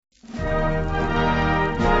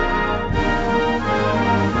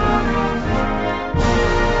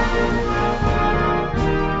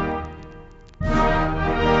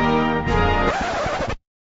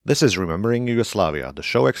This is Remembering Yugoslavia, the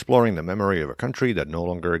show exploring the memory of a country that no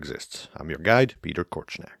longer exists. I'm your guide, Peter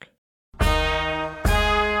Korchnak.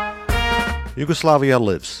 Yugoslavia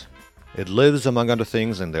lives. It lives, among other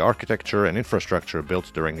things, in the architecture and infrastructure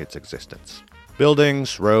built during its existence.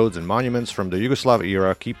 Buildings, roads, and monuments from the Yugoslav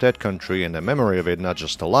era keep that country and the memory of it not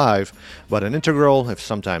just alive, but an integral, if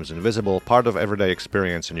sometimes invisible, part of everyday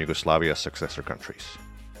experience in Yugoslavia's successor countries.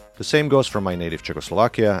 The same goes for my native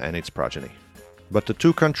Czechoslovakia and its progeny. But the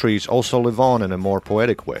two countries also live on in a more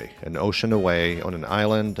poetic way, an ocean away on an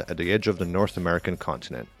island at the edge of the North American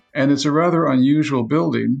continent. And it's a rather unusual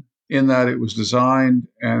building in that it was designed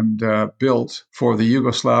and built for the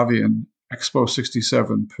Yugoslavian Expo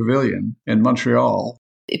 67 pavilion in Montreal.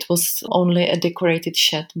 It was only a decorated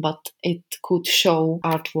shed, but it could show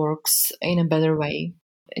artworks in a better way.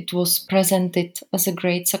 It was presented as a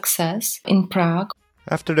great success in Prague.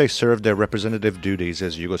 After they served their representative duties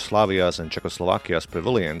as Yugoslavia's and Czechoslovakia's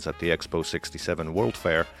pavilions at the Expo 67 World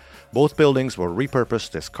Fair, both buildings were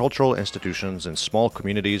repurposed as cultural institutions in small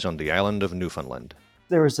communities on the island of Newfoundland.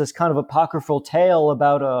 There was this kind of apocryphal tale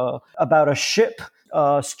about a ship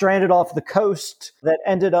stranded off the coast that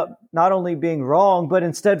ended up not only being wrong, but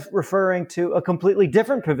instead referring to a completely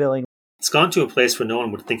different pavilion. It's gone to a place where no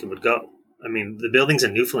one would think it would go. I mean, the buildings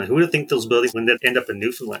in Newfoundland, who would think those buildings would end up in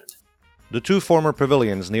Newfoundland? The two former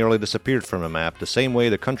pavilions nearly disappeared from the map the same way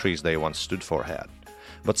the countries they once stood for had.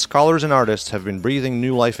 But scholars and artists have been breathing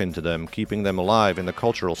new life into them, keeping them alive in the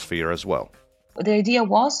cultural sphere as well. The idea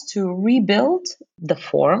was to rebuild the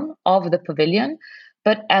form of the pavilion,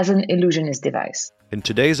 but as an illusionist device. In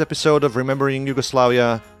today's episode of Remembering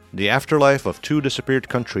Yugoslavia, the afterlife of two disappeared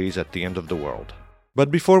countries at the end of the world. But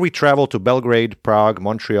before we travel to Belgrade, Prague,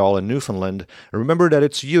 Montreal, and Newfoundland, remember that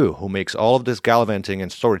it's you who makes all of this gallivanting and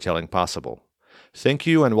storytelling possible. Thank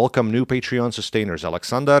you and welcome new Patreon sustainers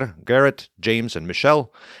Alexander, Garrett, James, and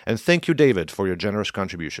Michelle, and thank you, David, for your generous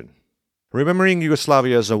contribution. Remembering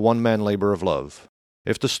Yugoslavia is a one-man labor of love.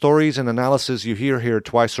 If the stories and analysis you hear here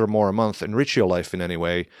twice or more a month enrich your life in any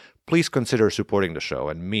way, please consider supporting the show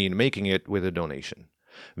and me in making it with a donation.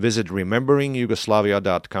 Visit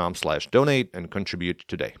rememberingyugoslavia.com/donate and contribute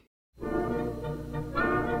today.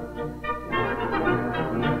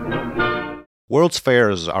 World's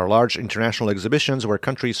Fairs are large international exhibitions where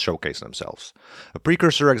countries showcase themselves. A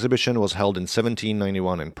precursor exhibition was held in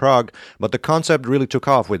 1791 in Prague, but the concept really took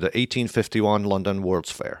off with the 1851 London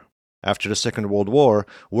World's Fair. After the Second World War,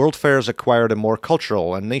 World Fairs acquired a more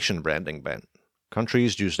cultural and nation-branding bent.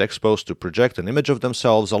 Countries used expos to project an image of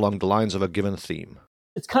themselves along the lines of a given theme.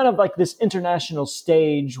 It's kind of like this international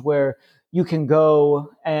stage where you can go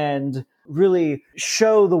and really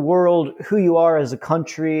show the world who you are as a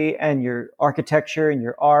country and your architecture and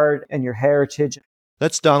your art and your heritage.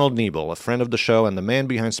 That's Donald Niebel, a friend of the show and the man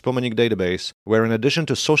behind Spomenik Database, where in addition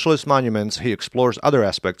to socialist monuments, he explores other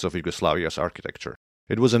aspects of Yugoslavia's architecture.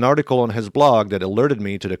 It was an article on his blog that alerted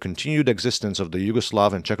me to the continued existence of the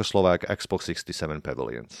Yugoslav and Czechoslovak Expo 67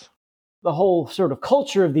 pavilions. The whole sort of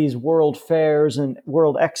culture of these world fairs and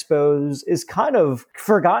world expos is kind of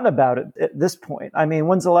forgotten about at this point. I mean,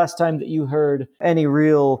 when's the last time that you heard any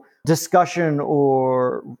real discussion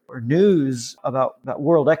or news about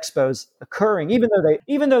world expos occurring? Even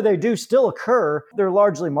though they do still occur, they're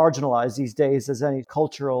largely marginalized these days as any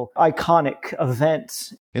cultural iconic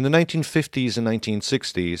event. In the 1950s and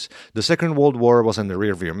 1960s, the Second World War was in the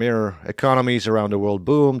rearview mirror, economies around the world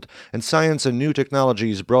boomed, and science and new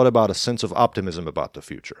technologies brought about a sense of optimism about the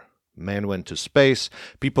future. Man went to space,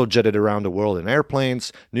 people jetted around the world in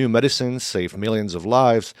airplanes, new medicines saved millions of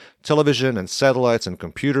lives, television and satellites and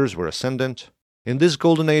computers were ascendant. In this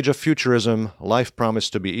golden age of futurism, life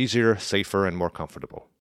promised to be easier, safer, and more comfortable.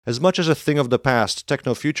 As much as a thing of the past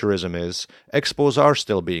techno-futurism is, expos are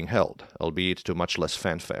still being held, albeit to much less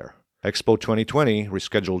fanfare. Expo 2020,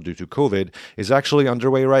 rescheduled due to COVID, is actually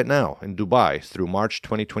underway right now in Dubai through March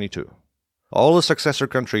 2022. All the successor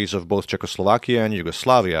countries of both Czechoslovakia and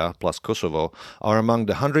Yugoslavia, plus Kosovo, are among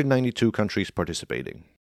the 192 countries participating.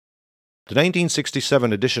 The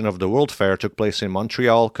 1967 edition of the World Fair took place in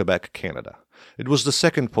Montreal, Quebec, Canada. It was the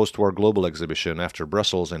second post-war global exhibition after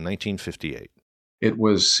Brussels in 1958. It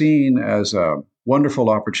was seen as a wonderful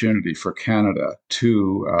opportunity for Canada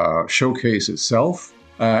to showcase itself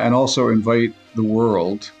and also invite the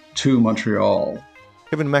world to Montreal.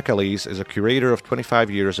 Kevin McAleese is a curator of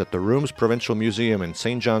 25 years at the Rooms Provincial Museum in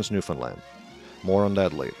St. John's, Newfoundland. More on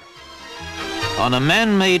that later. On a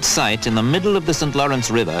man-made site in the middle of the St.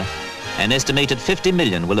 Lawrence River, an estimated 50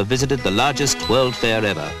 million will have visited the largest World Fair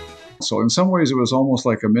ever. So in some ways, it was almost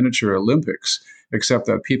like a miniature Olympics, except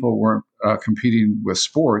that people weren't competing with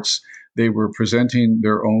sports. They were presenting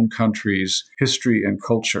their own country's history and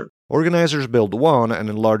culture. Organizers built one and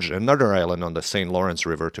enlarged another island on the St. Lawrence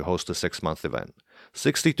River to host the 6-month event.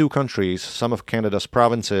 62 countries, some of Canada's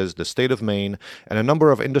provinces, the state of Maine, and a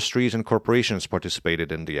number of industries and corporations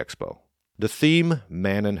participated in the expo. The theme,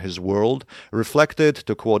 Man and His World, reflected,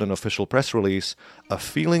 to quote an official press release, a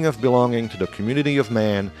feeling of belonging to the community of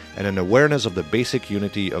man and an awareness of the basic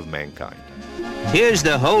unity of mankind. Here's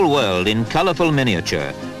the whole world in colorful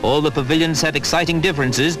miniature. All the pavilions have exciting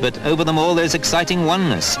differences, but over them all there's exciting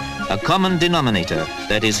oneness, a common denominator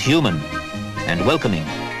that is human and welcoming.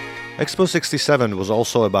 Expo 67 was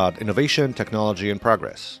also about innovation, technology, and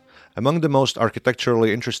progress. Among the most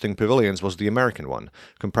architecturally interesting pavilions was the American one,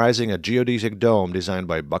 comprising a geodesic dome designed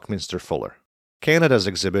by Buckminster Fuller. Canada's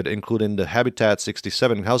exhibit included the Habitat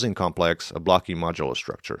 67 housing complex, a blocky modular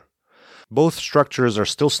structure. Both structures are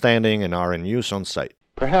still standing and are in use on site.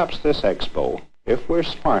 Perhaps this expo, if we're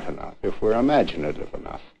smart enough, if we're imaginative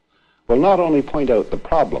enough, will not only point out the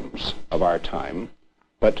problems of our time,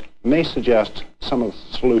 but may suggest some of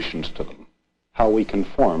the solutions to them, how we can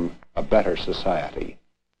form a better society.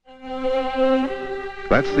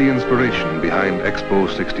 That's the inspiration behind Expo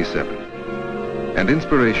 67. And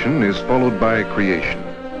inspiration is followed by creation.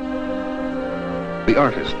 The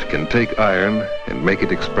artist can take iron and make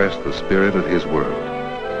it express the spirit of his world.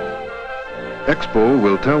 Expo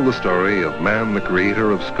will tell the story of man, the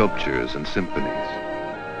creator of sculptures and symphonies.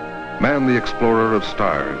 Man, the explorer of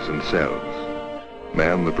stars and cells.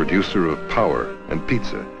 Man, the producer of power and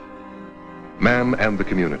pizza. Man and the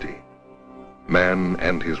community. Man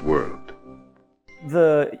and his world.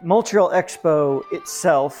 The Montreal Expo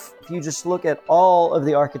itself, if you just look at all of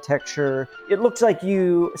the architecture, it looks like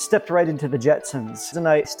you stepped right into the Jetsons. And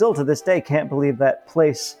I still to this day can't believe that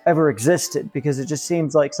place ever existed, because it just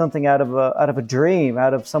seems like something out of a dream,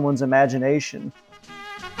 out of someone's imagination.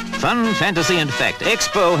 Fun, fantasy, and fact.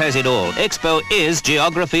 Expo has it all. Expo is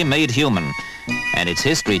geography made human. And it's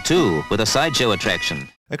history, too, with a sideshow attraction.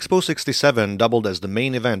 Expo 67 doubled as the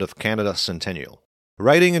main event of Canada's centennial.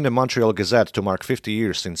 Writing in the Montreal Gazette to mark 50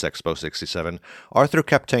 years since Expo 67, Arthur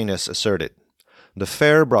Captanis asserted, "The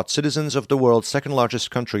fair brought citizens of the world's second-largest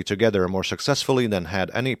country together more successfully than had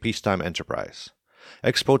any peacetime enterprise.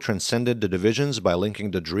 Expo transcended the divisions by linking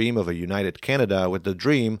the dream of a united Canada with the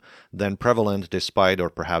dream, then prevalent despite or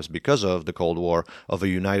perhaps because of the Cold War, of a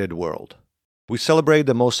united world. We celebrate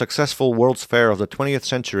the most successful World's Fair of the 20th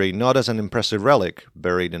century not as an impressive relic,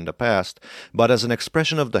 buried in the past, but as an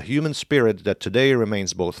expression of the human spirit that today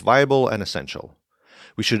remains both viable and essential.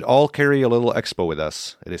 We should all carry a little Expo with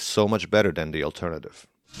us. It is so much better than the alternative."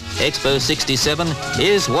 Expo 67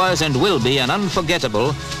 is, was, and will be an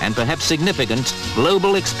unforgettable and perhaps significant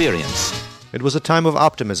global experience. It was a time of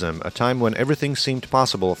optimism, a time when everything seemed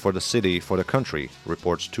possible for the city, for the country,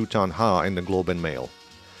 reports Teuton Ha in the Globe and Mail.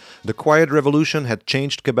 The Quiet Revolution had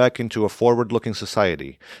changed Quebec into a forward-looking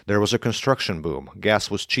society. There was a construction boom.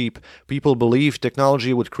 Gas was cheap. People believed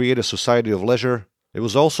technology would create a society of leisure. It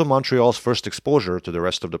was also Montreal's first exposure to the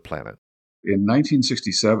rest of the planet. In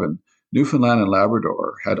 1967, Newfoundland and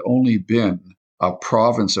Labrador had only been a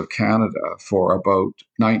province of Canada for about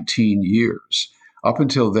 19 years. Up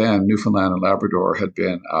until then, Newfoundland and Labrador had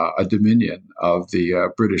been a dominion of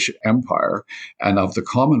the British Empire and of the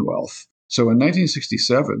Commonwealth. So in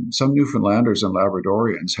 1967, some Newfoundlanders and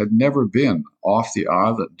Labradorians had never been off the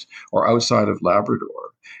island or outside of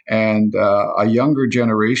Labrador. And a younger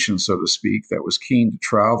generation, so to speak, that was keen to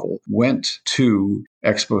travel went to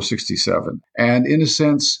Expo 67. And in a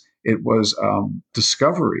sense, it was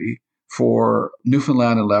discovery for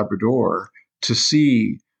Newfoundland and Labrador to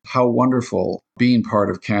see how wonderful being part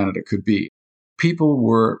of Canada could be. People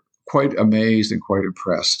were quite amazed and quite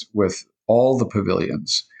impressed with all the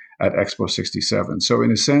pavilions at Expo 67. So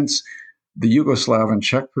in a sense, the Yugoslav and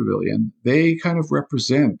Czech pavilion, they kind of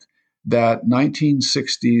represent that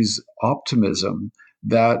 1960s optimism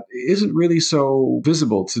that isn't really so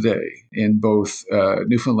visible today in both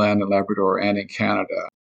Newfoundland and Labrador and in Canada.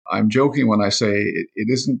 I'm joking when I say it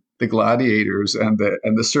isn't the gladiators and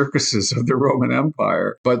the circuses of the Roman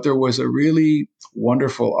Empire, but there was a really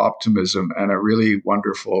wonderful optimism and a really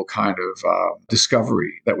wonderful kind of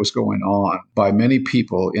discovery that was going on by many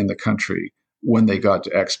people in the country when they got to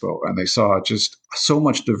Expo, and they saw just so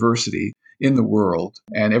much diversity in the world,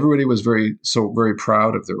 and everybody was very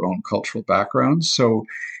proud of their own cultural backgrounds. So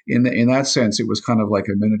in that sense, it was kind of like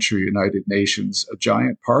a miniature United Nations, a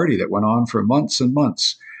giant party that went on for months and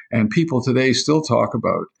months. And people today still talk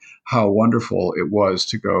about how wonderful it was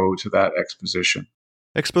to go to that exposition.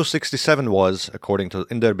 Expo 67 was, according to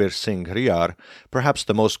Inderbir Singh Riyar, perhaps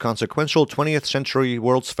the most consequential 20th century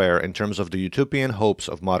World's Fair in terms of the utopian hopes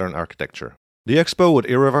of modern architecture. The Expo would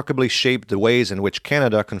irrevocably shape the ways in which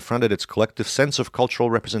Canada confronted its collective sense of cultural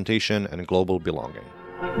representation and global belonging.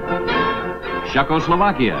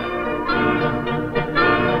 Czechoslovakia.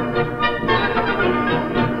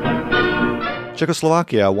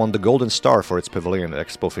 Czechoslovakia won the Golden Star for its pavilion at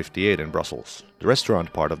Expo 58 in Brussels. The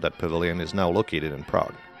restaurant part of that pavilion is now located in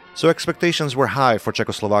Prague. So expectations were high for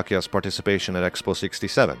Czechoslovakia's participation at Expo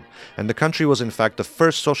 67, and the country was in fact the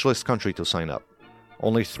first socialist country to sign up.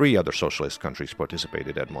 Only 3 other socialist countries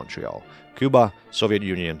participated at Montreal: Cuba, Soviet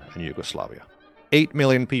Union, and Yugoslavia. 8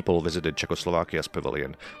 million people visited Czechoslovakia's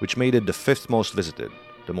pavilion, which made it the 5th most visited.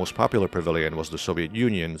 The most popular pavilion was the Soviet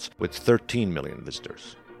Union's, with 13 million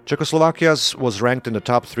visitors. Czechoslovakia's was ranked in the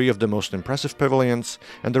top 3 of the most impressive pavilions,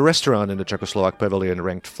 and the restaurant in the Czechoslovak pavilion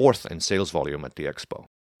ranked 4th in sales volume at the Expo.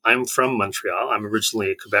 I'm from Montreal. I'm originally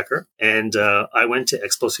a Quebecer, and I went to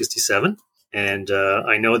Expo 67, and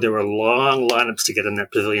I know there were long lineups to get in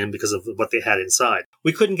that pavilion because of what they had inside.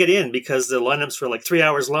 We couldn't get in because the lineups were like 3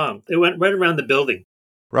 hours long. They went right around the building.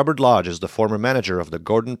 Robert Lodge is the former manager of the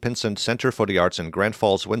Gordon Pinsent Center for the Arts in Grand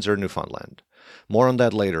Falls, Windsor, Newfoundland. More on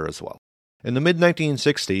that later as well. In the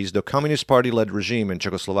mid-1960s, the Communist Party-led regime in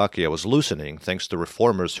Czechoslovakia was loosening thanks to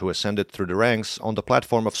reformers who ascended through the ranks on the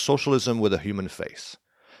platform of socialism with a human face.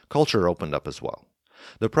 Culture opened up as well.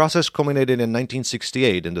 The process culminated in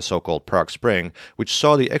 1968 in the so-called Prague Spring, which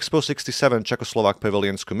saw the Expo 67 Czechoslovak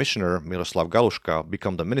Pavilion's commissioner, Miroslav Galuška,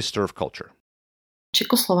 become the Minister of Culture.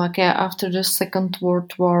 Czechoslovakia, after the Second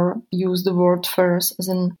World War, used the World Fairs as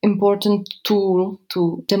an important tool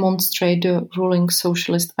to demonstrate the ruling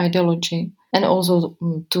socialist ideology and also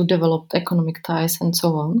to develop economic ties and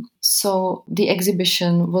so on. So the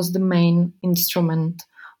exhibition was the main instrument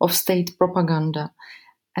of state propaganda.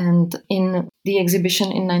 And in the exhibition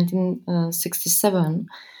in 1967,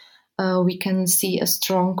 we can see a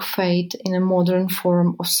strong faith in a modern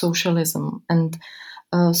form of socialism and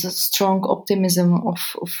strong optimism of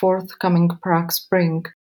forthcoming Prague Spring.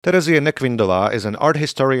 Terezia Nekvindová is an art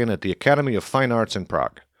historian at the Academy of Fine Arts in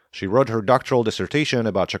Prague. She wrote her doctoral dissertation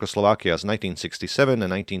about Czechoslovakia's 1967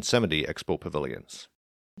 and 1970 Expo pavilions.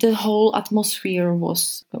 The whole atmosphere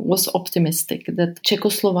was optimistic, that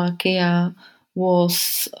Czechoslovakia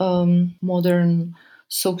was a modern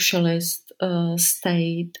socialist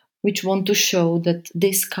state which want to show that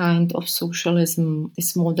this kind of socialism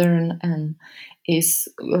is modern and is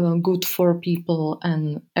good for people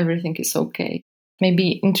and everything is okay.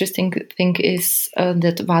 Maybe interesting thing is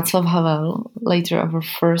that Václav Havel, later our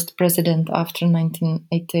first president after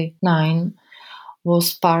 1989,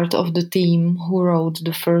 was part of the team who wrote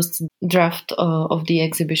the first draft of the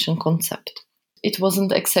exhibition concept. It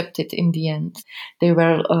wasn't accepted in the end. They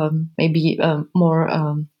were maybe more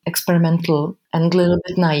experimental and a little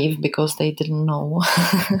bit naive because they didn't know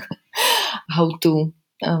how to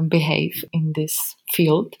behave in this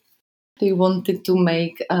field. They wanted to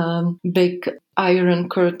make a big iron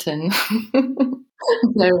curtain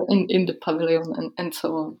there in the pavilion and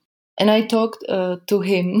so on. And I talked to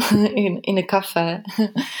him in a cafe.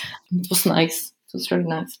 It was nice. It was very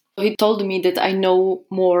nice. He told me that I know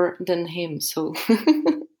more than him, so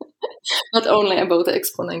not only about the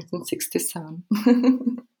Expo 1967.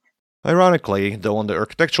 Ironically, though on the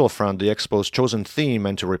architectural front the Expo's chosen theme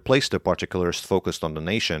meant to replace the particularist focus on the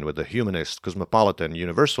nation with the humanist, cosmopolitan,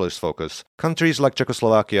 universalist focus, countries like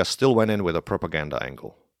Czechoslovakia still went in with a propaganda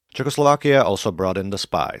angle. Czechoslovakia also brought in the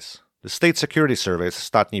spies. The State Security Service,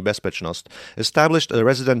 Státní bezpečnost, established a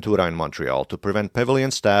residentura in Montreal to prevent pavilion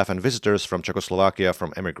staff and visitors from Czechoslovakia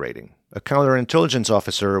from emigrating. A counterintelligence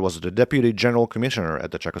officer was the Deputy General Commissioner at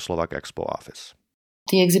the Czechoslovak Expo office.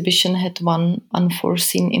 The exhibition had one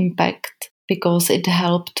unforeseen impact because it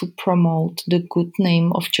helped to promote the good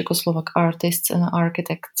name of Czechoslovak artists and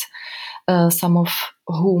architects, some of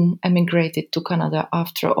whom emigrated to Canada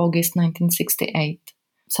after August 1968.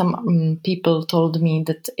 Some people told me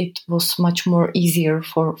that it was much more easier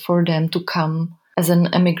for them to come as an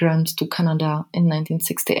immigrant to Canada in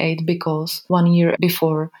 1968 because 1 year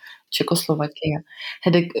before Czechoslovakia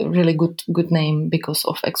had a really good name because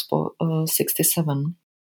of Expo 67.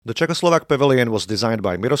 The Czechoslovak pavilion was designed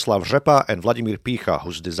by Miroslav Řepa and Vladimír Pícha,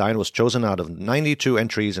 whose design was chosen out of 92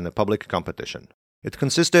 entries in a public competition. It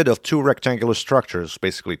consisted of 2 rectangular structures,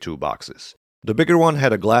 basically 2 boxes. The bigger one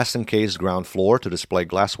had a glass-encased ground floor to display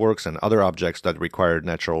glassworks and other objects that required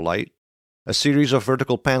natural light. A series of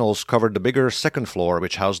vertical panels covered the bigger second floor,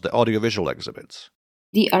 which housed the audiovisual exhibits.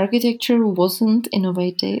 The architecture wasn't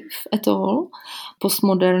innovative at all.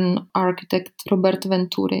 Postmodern architect Robert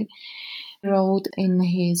Venturi wrote in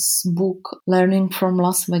his book Learning from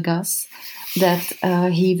Las Vegas that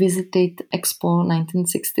he visited Expo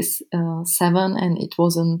 1967 and it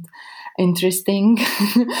wasn't interesting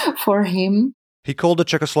for him. He called the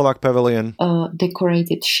Czechoslovak Pavilion a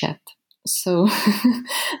decorated shed. So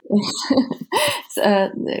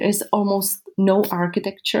there is almost no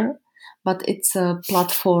architecture, but it's a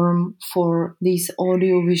platform for these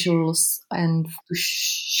audio visuals and to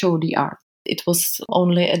show the art. It was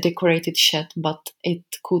only a decorated shed, but it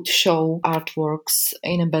could show artworks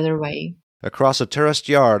in a better way. Across a terraced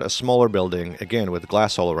yard, a smaller building, again with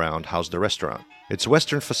glass all around, housed the restaurant. Its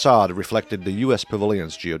western facade reflected the U.S.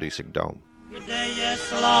 Pavilion's geodesic dome.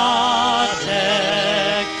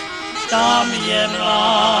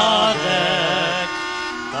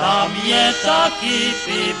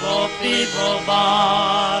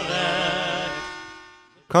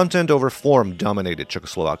 Content over form dominated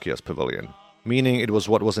Czechoslovakia's pavilion, meaning it was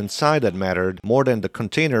what was inside that mattered more than the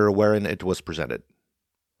container wherein it was presented.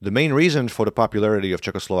 The main reason for the popularity of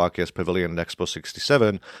Czechoslovakia's pavilion at Expo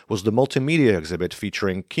 67 was the multimedia exhibit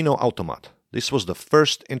featuring Kino Automat. This was the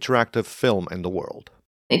first interactive film in the world.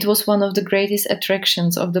 It was one of the greatest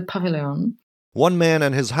attractions of the pavilion. One Man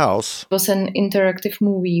and His House was an interactive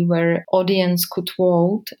movie where audience could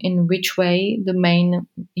vote in which way the main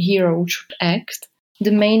hero should act.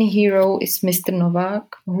 The main hero is Mr.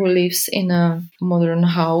 Novak, who lives in a modern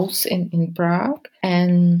house in Prague,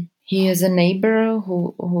 and he has a neighbor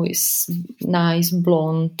who is nice,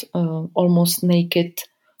 blonde, almost naked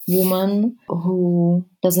woman who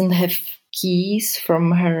doesn't have keys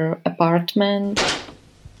from her apartment.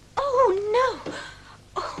 Oh, no!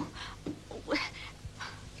 Oh.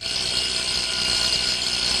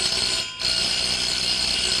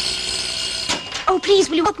 Oh, please,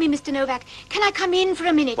 will you help me, Mr. Novak? Can I come in for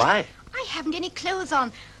a minute? Why? I haven't any clothes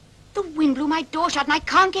on. The wind blew my door shut and I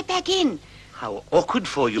can't get back in. How awkward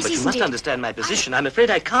for you, Yes, but you isn't must it? understand my position. I'm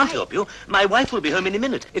afraid I can't help you. My wife will be home any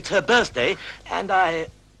minute. It's her birthday, and I...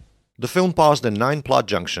 The film paused in 9 plot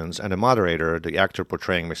junctions, and a moderator, the actor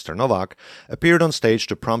portraying Mr. Novak, appeared on stage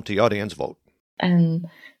to prompt the audience vote. And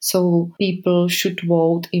so people should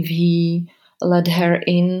vote if he let her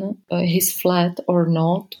in his flat or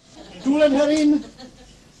not. To let her in,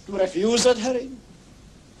 to refuse let her in,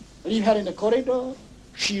 leave her in the corridor,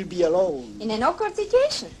 she'll be alone. In an awkward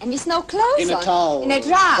situation, and with no clothes In a on. towel. In a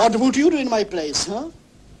dress. What would you do in my place, huh?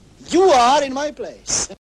 You are in my place.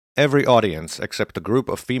 Every audience, except a group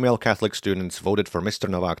of female Catholic students, voted for Mr.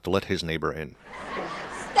 Novak to let his neighbor in.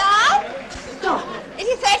 Stop! Stop! It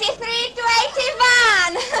is 33 to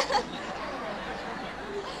 81!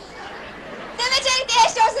 The majority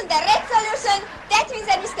has chosen the red solution. That means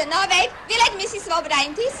that Mr. Novak will let Mrs. Svoboda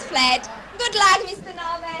into his flat. Good luck, Mr.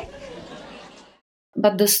 Novak.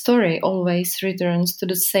 But the story always returns to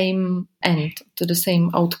the same end, to the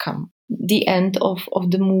same outcome. The end of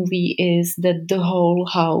the movie is that the whole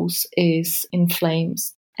house is in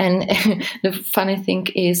flames. And the funny thing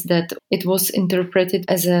is that it was interpreted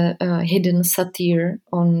as a hidden satire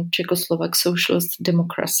on Czechoslovak socialist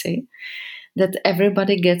democracy, that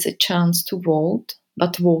everybody gets a chance to vote,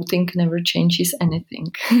 but voting never changes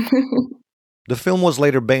anything. The film was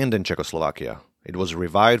later banned in Czechoslovakia. It was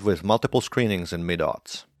revived with multiple screenings in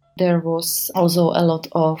mid-aughts. There was also a lot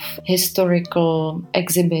of historical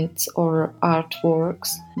exhibits or artworks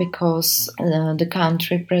because the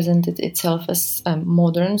country presented itself as a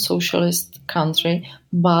modern socialist country,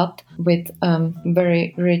 but with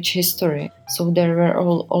very rich history. So there were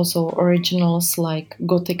also originals like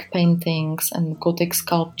Gothic paintings and Gothic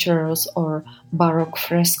sculptures or Baroque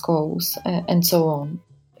frescoes and so on.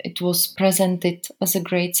 It was presented as a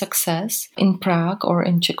great success in Prague or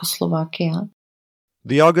in Czechoslovakia.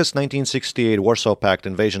 The August 1968 Warsaw Pact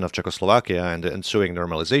invasion of Czechoslovakia and the ensuing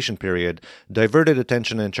normalization period diverted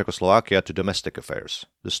attention in Czechoslovakia to domestic affairs.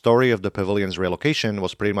 The story of the pavilion's relocation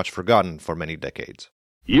was pretty much forgotten for many decades.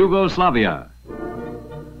 Yugoslavia.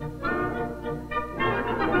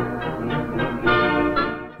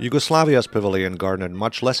 Yugoslavia's pavilion garnered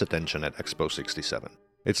much less attention at Expo 67.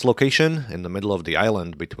 Its location, in the middle of the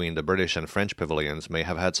island between the British and French pavilions, may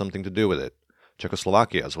have had something to do with it.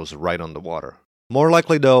 Czechoslovakia's was right on the water. More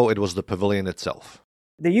likely, though, it was the pavilion itself.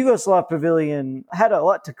 The Yugoslav pavilion had a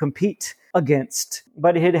lot to compete against,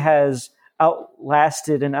 but it has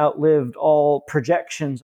outlasted and outlived all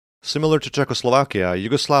projections. Similar to Czechoslovakia,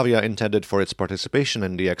 Yugoslavia intended for its participation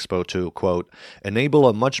in the expo to, quote, enable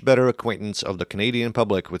a much better acquaintance of the Canadian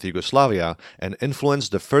public with Yugoslavia and influence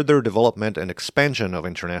the further development and expansion of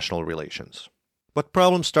international relations. But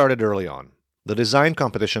problems started early on. The design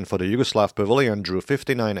competition for the Yugoslav Pavilion drew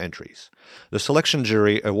 59 entries. The selection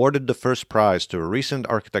jury awarded the first prize to a recent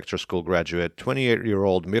architecture school graduate,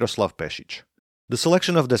 28-year-old Miroslav Pešić. The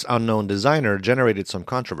selection of this unknown designer generated some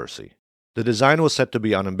controversy. The design was said to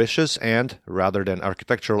be unambitious and, rather than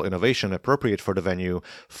architectural innovation appropriate for the venue,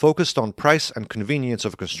 focused on price and convenience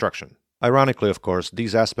of construction. Ironically, of course,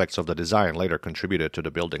 these aspects of the design later contributed to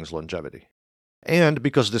the building's longevity. And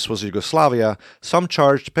because this was Yugoslavia, some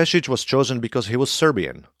charged Pešić was chosen because he was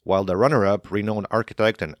Serbian, while the runner-up, renowned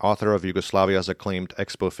architect and author of Yugoslavia's acclaimed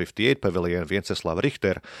Expo 58 pavilion, Vjenceslav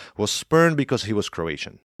Richter, was spurned because he was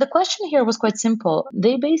Croatian. The question here was quite simple.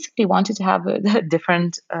 They basically wanted to have a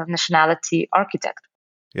different nationality architect.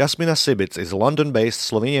 Jasmina Sibic is a London-based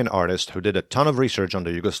Slovenian artist who did a ton of research on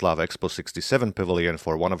the Yugoslav Expo 67 pavilion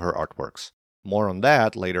for one of her artworks. More on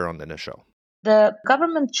that later on in the show. The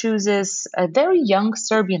government chooses a very young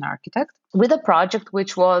Serbian architect with a project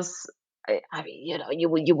which was,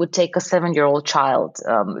 you would take a 7-year-old child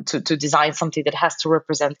to design something that has to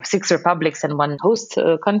represent 6 republics and 1 host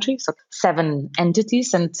country, so 7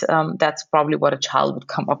 entities, and that's probably what a child would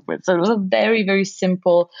come up with. So it was a very, very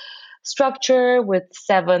simple structure with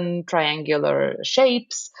 7 triangular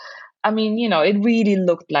shapes. I mean, it really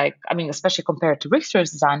looked like, especially compared to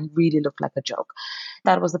Richter's design, really looked like a joke.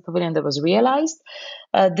 That was the pavilion that was realized.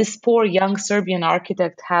 This poor young Serbian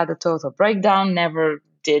architect had a total breakdown, never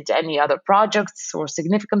did any other projects or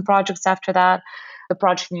significant projects after that. The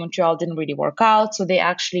project in Montreal didn't really work out, so they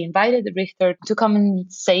actually invited Richter to come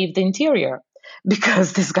and save the interior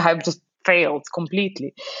because this guy just failed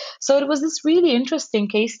completely. So it was this really interesting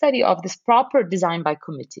case study of this proper design by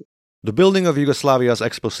committee. The building of Yugoslavia's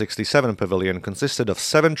Expo 67 pavilion consisted of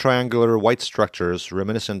 7 triangular white structures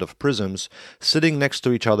reminiscent of prisms, sitting next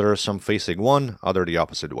to each other, some facing one, other the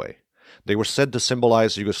opposite way. They were said to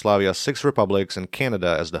symbolize Yugoslavia's 6 republics and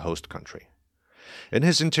Canada as the host country. In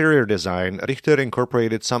his interior design, Richter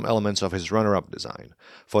incorporated some elements of his runner-up design.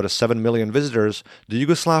 For the 7 million visitors, the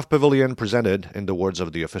Yugoslav pavilion presented, in the words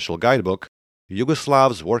of the official guidebook,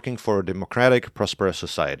 Yugoslavs working for a democratic, prosperous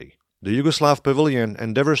society. The Yugoslav Pavilion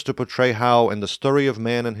endeavors to portray how, in the story of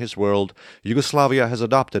man and his world, Yugoslavia has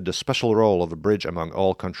adopted the special role of a bridge among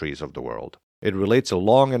all countries of the world. It relates a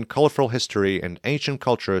long and colorful history and ancient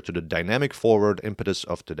culture to the dynamic forward impetus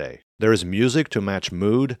of today. There is music to match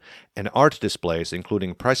mood, and art displays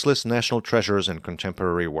including priceless national treasures and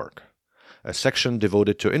contemporary work. A section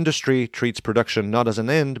devoted to industry treats production not as an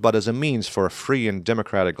end, but as a means for a free and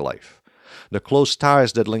democratic life. The close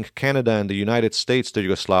ties that link Canada and the United States to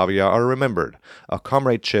Yugoslavia are remembered, a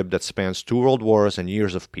comradeship that spans 2 world wars and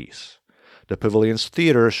years of peace. The pavilion's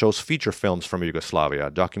theater shows feature films from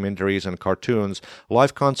Yugoslavia, documentaries and cartoons,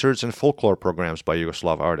 live concerts and folklore programs by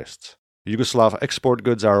Yugoslav artists. Yugoslav export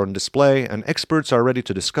goods are on display, and experts are ready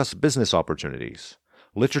to discuss business opportunities.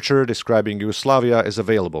 Literature describing Yugoslavia is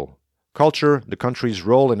available. Culture, the country's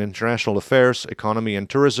role in international affairs, economy and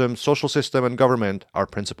tourism, social system and government are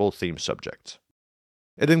principal theme subjects.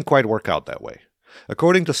 It didn't quite work out that way.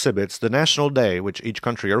 According to Sibic, the national day, which each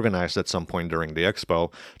country organized at some point during the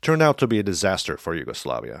expo, turned out to be a disaster for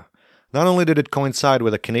Yugoslavia. Not only did it coincide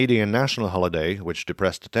with a Canadian national holiday, which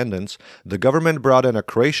depressed attendance, the government brought in a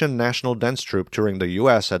Croatian national dance troupe touring the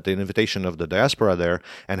U.S. at the invitation of the diaspora there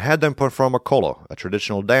and had them perform a kolo, a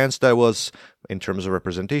traditional dance that was, in terms of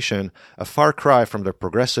representation, a far cry from the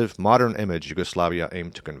progressive, modern image Yugoslavia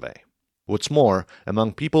aimed to convey. What's more,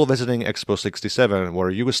 among people visiting Expo 67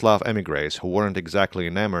 were Yugoslav emigres who weren't exactly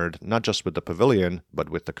enamored not just with the pavilion, but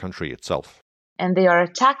with the country itself. And they are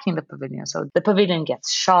attacking the pavilion. So the pavilion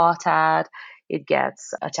gets shot at, it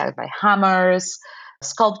gets attacked by hammers,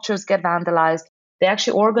 sculptures get vandalized. They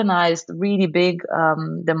actually organized really big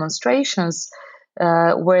demonstrations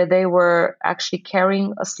where they were actually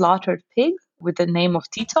carrying a slaughtered pig with the name of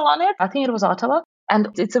Tito on it. I think it was Ottawa. And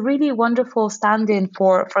it's a really wonderful stand-in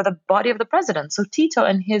for the body of the president. So Tito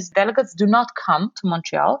and his delegates do not come to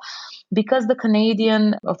Montreal because the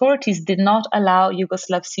Canadian authorities did not allow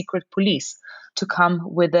Yugoslav secret police to come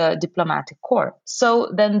with a diplomatic corps. So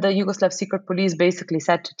then the Yugoslav secret police basically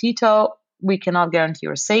said to Tito, we cannot guarantee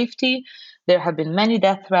your safety. There have been many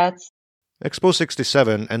death threats. Expo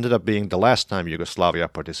 67 ended up being the last time Yugoslavia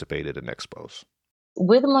participated in expos.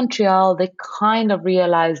 With Montreal, they kind of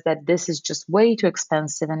realized that this is just way too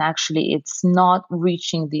expensive and actually it's not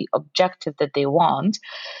reaching the objective that they want.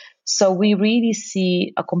 So we really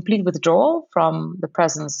see a complete withdrawal from the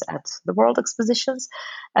presence at the World Expositions,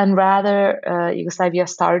 and rather Yugoslavia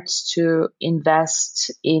starts to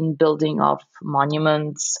invest in building of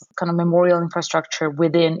monuments, kind of memorial infrastructure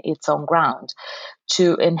within its own ground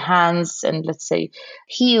to enhance and, let's say,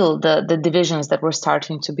 heal the divisions that were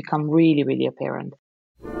starting to become really, really apparent.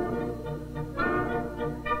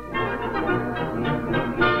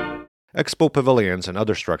 Expo pavilions and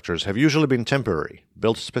other structures have usually been temporary,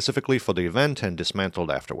 built specifically for the event and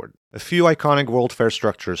dismantled afterward. A few iconic World Fair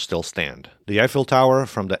structures still stand. The Eiffel Tower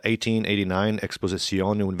from the 1889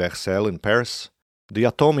 Exposition Universelle in Paris, the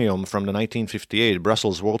Atomium from the 1958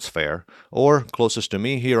 Brussels World's Fair, or, closest to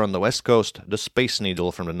me here on the West Coast, the Space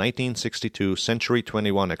Needle from the 1962 Century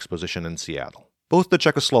 21 Exposition in Seattle. Both the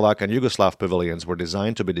Czechoslovak and Yugoslav pavilions were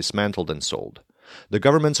designed to be dismantled and sold. The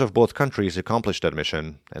governments of both countries accomplished that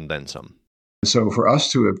mission, and then some. So for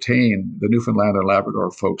us to obtain, the Newfoundland and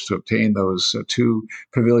Labrador folks to obtain those two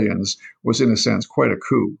pavilions was, in a sense, quite a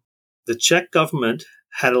coup. The Czech government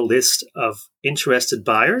had a list of interested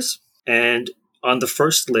buyers, and on the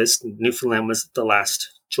first list, Newfoundland was the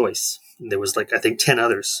last choice. And there was, I think 10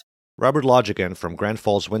 others. Robert Logican from Grand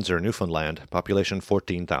Falls, Windsor, Newfoundland, population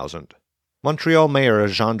 14,000. Montreal Mayor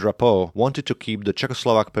Jean Drapeau wanted to keep the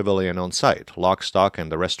Czechoslovak pavilion on site, lock, stock,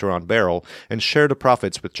 and the restaurant barrel, and share the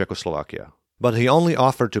profits with Czechoslovakia. But he only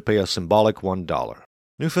offered to pay a symbolic $1.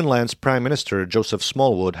 Newfoundland's Prime Minister Joseph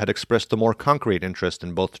Smallwood had expressed a more concrete interest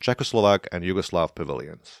in both Czechoslovak and Yugoslav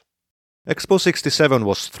pavilions. Expo 67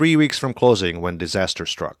 was 3 weeks from closing when disaster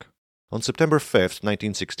struck. On September 5,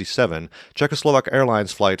 1967, Czechoslovak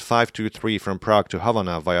Airlines Flight 523 from Prague to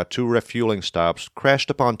Havana via 2 refueling stops crashed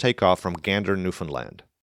upon takeoff from Gander, Newfoundland.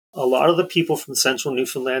 A lot of the people from central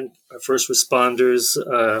Newfoundland, first responders,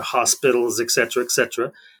 hospitals,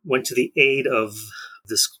 etc., went to the aid of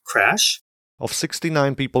this crash. Of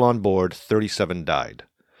 69 people on board, 37 died.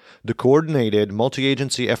 The coordinated,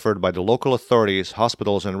 multi-agency effort by the local authorities,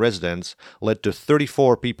 hospitals, and residents led to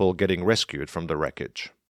 34 people getting rescued from the wreckage.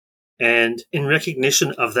 And in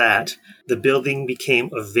recognition of that, the building became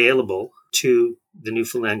available to the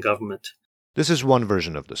Newfoundland government. This is one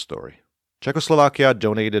version of the story. Czechoslovakia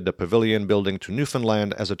donated the pavilion building to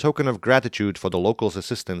Newfoundland as a token of gratitude for the locals'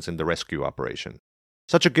 assistance in the rescue operation.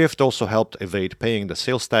 Such a gift also helped evade paying the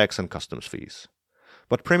sales tax and customs fees.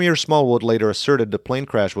 But Premier Smallwood later asserted the plane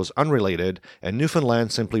crash was unrelated and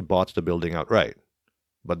Newfoundland simply bought the building outright.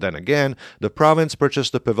 But then again, the province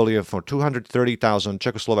purchased the pavilion for 230,000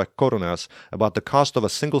 Czechoslovak korunas, about the cost of a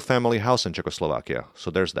single-family house in Czechoslovakia,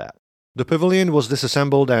 so there's that. The pavilion was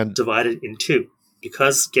disassembled and divided in two.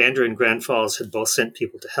 Because Gander and Grand Falls had both sent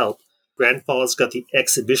people to help, Grand Falls got the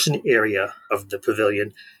exhibition area of the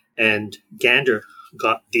pavilion, and Gander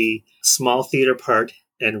got the small theater part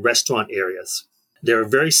and restaurant areas. They were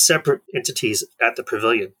very separate entities at the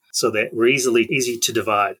pavilion, so they were easy to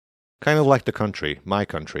divide. Kind of like the country, my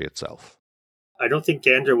country itself. I don't think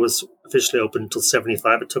Gander was officially open until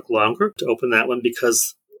 75. It took longer to open that one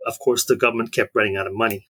because, of course, the government kept running out of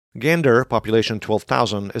money. Gander, population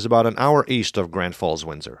 12,000, is about an hour east of Grand Falls,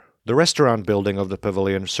 Windsor. The restaurant building of the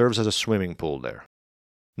pavilion serves as a swimming pool there.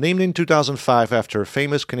 Named in 2005 after a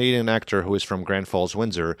famous Canadian actor who is from Grand Falls,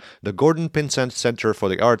 Windsor, the Gordon Pinsent Center for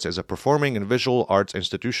the Arts is a performing and visual arts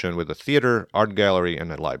institution with a theater, art gallery,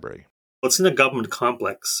 and a library. It's in a government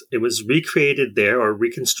complex. It was recreated there or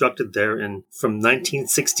reconstructed there from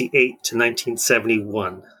 1968 to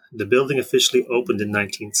 1971. The building officially opened in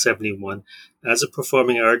 1971 as a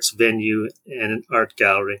performing arts venue and an art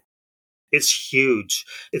gallery. It's huge.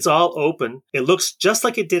 It's all open. It looks just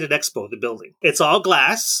like it did at Expo, the building. It's all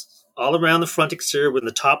glass, all around the front exterior with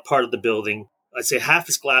the top part of the building. I'd say half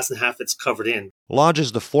is glass and half it's covered in. Lodge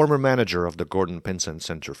is the former manager of the Gordon Pinsent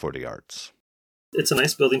Center for the Arts. It's a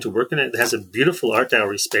nice building to work in. It has a beautiful art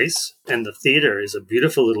gallery space, and the theater is a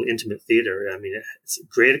beautiful little intimate theater. I mean, it's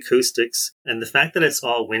great acoustics, and the fact that it's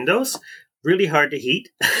all windows, really hard to heat,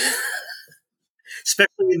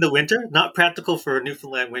 especially in the winter. Not practical for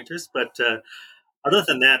Newfoundland winters, but other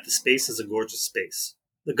than that, the space is a gorgeous space.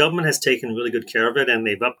 The government has taken really good care of it, and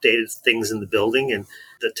they've updated things in the building, and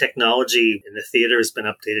the technology in the theater has been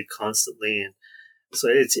updated constantly, and so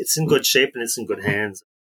it's in good shape and it's in good hands.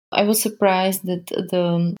 I was surprised that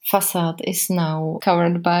the facade is now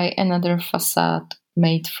covered by another facade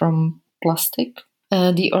made from plastic.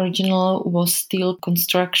 The original was steel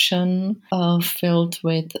construction filled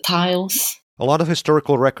with tiles. A lot of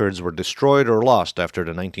historical records were destroyed or lost after the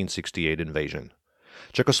 1968 invasion.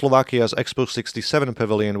 Czechoslovakia's Expo 67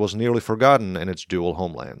 pavilion was nearly forgotten in its dual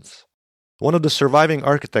homelands. One of the surviving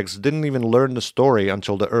architects didn't even learn the story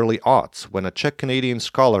until the early aughts, when a Czech-Canadian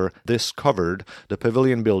scholar discovered the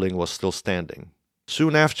pavilion building was still standing.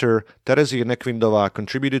 Soon after, Terezie Nequindová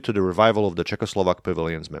contributed to the revival of the Czechoslovak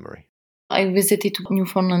pavilion's memory. I visited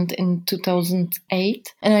Newfoundland in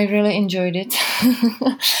 2008 and I really enjoyed it.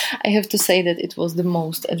 I have to say that it was the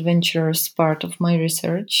most adventurous part of my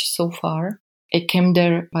research so far. I came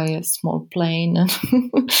there by a small plane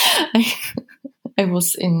and I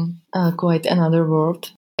was in quite another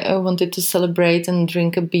world. I wanted to celebrate and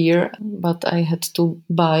drink a beer, but I had to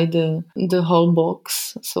buy the whole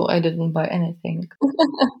box, so I didn't buy anything.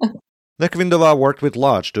 Nequindová worked with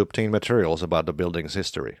Lodge to obtain materials about the building's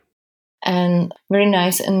history. And very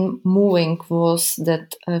nice and moving was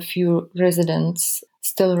that a few residents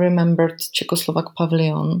still remembered Czechoslovak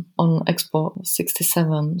pavilion on Expo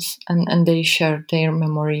 67, and they shared their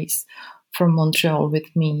memories from Montreal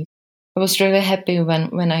with me. I was really happy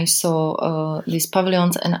when I saw these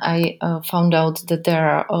pavilions, and I found out that there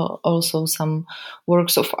are also some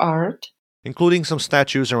works of art, including some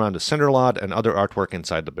statues around the center lot and other artwork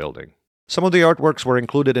inside the building. Some of the artworks were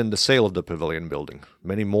included in the sale of the pavilion building.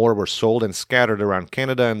 Many more were sold and scattered around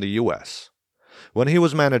Canada and the US. When he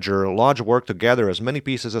was manager, Lodge worked to gather as many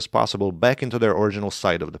pieces as possible back into their original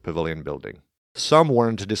site of the pavilion building. Some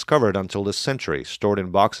weren't discovered until this century, stored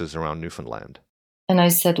in boxes around Newfoundland. And I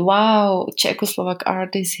said, wow, Czechoslovak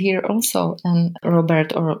art is here also. And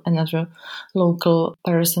Robert, or another local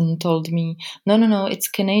person, told me, no, it's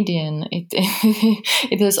Canadian.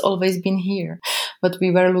 It has always been here. But we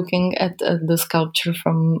were looking at the sculpture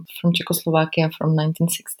from Czechoslovakia from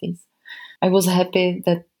 1960s. I was happy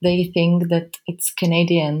that they think that it's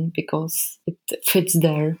Canadian because it fits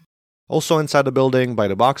there. Also inside the building by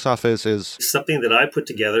the box office is something that I put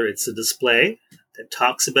together. It's a display that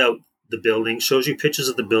talks about the building, shows you pictures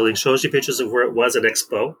of the building, shows you pictures of where it was at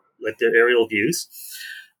Expo, like their aerial views,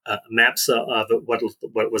 maps of what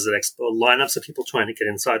was at Expo, lineups of people trying to get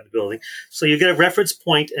inside the building. So you get a reference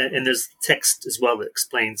point, and there's text as well that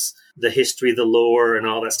explains the history, the lore, and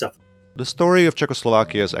all that stuff. The story of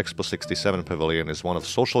Czechoslovakia's Expo 67 pavilion is one of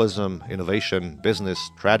socialism, innovation,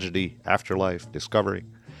 business, tragedy, afterlife, discovery.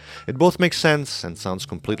 It both makes sense and sounds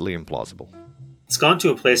completely implausible. It's gone to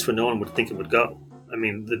a place where no one would think it would go. I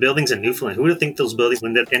mean, the buildings in Newfoundland, who would think those buildings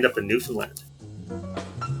would end up in Newfoundland?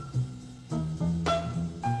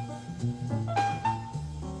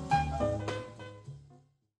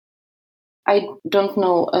 I don't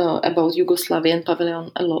know about Yugoslavian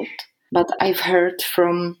pavilion a lot, but I've heard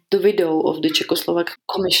from the widow of the Czechoslovak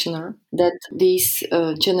commissioner that these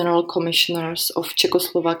general commissioners of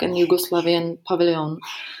Czechoslovak and Yugoslavian pavilion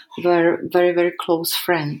were very, very close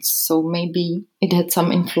friends. So maybe it had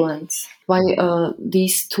some influence why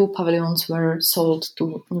these two pavilions were sold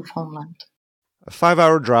to Newfoundland. A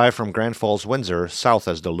 5-hour drive from Grand Falls, Windsor, south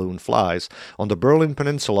as the loon flies, on the Berlin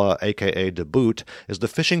Peninsula, aka the Boot, is the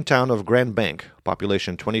fishing town of Grand Bank,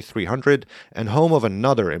 population 2,300, and home of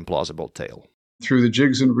another implausible tale. Through the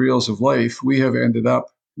jigs and reels of life, we have ended up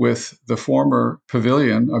with the former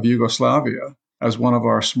pavilion of Yugoslavia as one of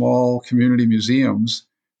our small community museums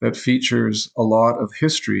that features a lot of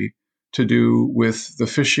history to do with the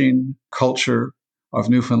fishing culture of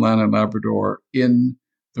Newfoundland and Labrador in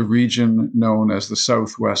the region known as the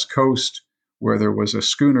Southwest Coast, where there was a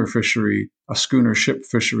schooner fishery, a schooner ship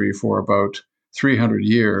fishery for about 300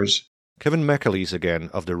 years. Kevin McAleese again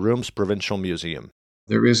of the Rooms Provincial Museum.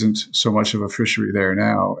 There isn't so much of a fishery there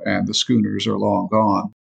now, and the schooners are long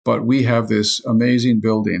gone. But we have this amazing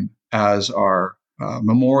building as our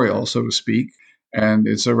memorial, so to speak. And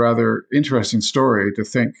it's a rather interesting story to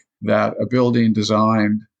think that a building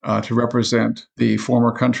designed to represent the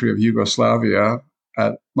former country of Yugoslavia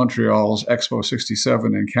at Montreal's Expo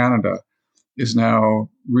 67 in Canada is now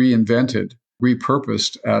reinvented,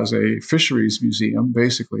 repurposed as a fisheries museum,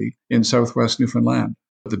 basically, in southwest Newfoundland.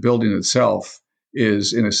 The building itself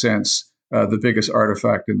is, in a sense, the biggest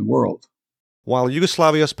artifact in the world. While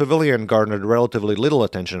Yugoslavia's pavilion garnered relatively little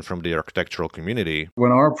attention from the architectural community,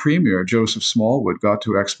 when our premier, Joseph Smallwood, got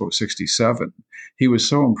to Expo 67, he was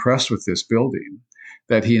so impressed with this building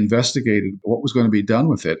that he investigated what was going to be done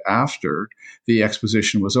with it after the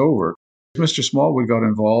exposition was over. Mr. Smallwood got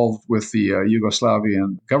involved with the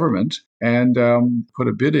Yugoslavian government and put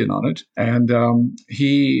a bid in on it. And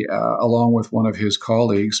he, along with one of his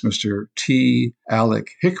colleagues, Mr. T.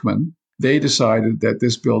 Alec Hickman, they decided that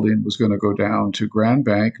this building was going to go down to Grand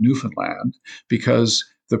Bank, Newfoundland, because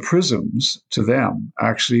the prisms to them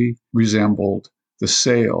actually resembled the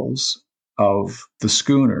sails of the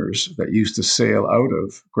schooners that used to sail out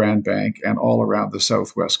of Grand Bank and all around the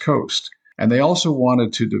southwest coast. And they also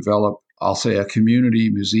wanted to develop I'll say, a community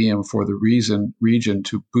museum for the region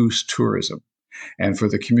to boost tourism and for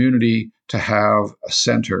the community to have a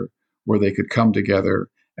center where they could come together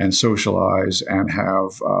and socialize and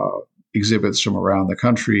have exhibits from around the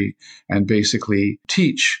country and basically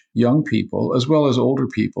teach young people as well as older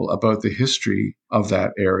people about the history of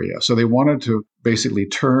that area. So they wanted to basically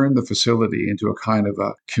turn the facility into a kind of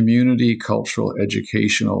a community cultural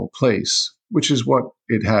educational place, which is what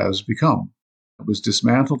it has become. It was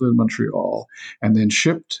dismantled in Montreal and then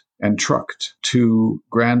shipped and trucked to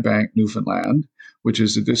Grand Bank, Newfoundland, which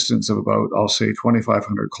is a distance of about, I'll say,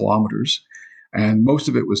 2,500 kilometers. And most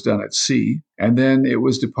of it was done at sea. And then it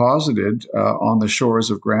was deposited on the shores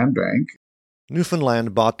of Grand Bank.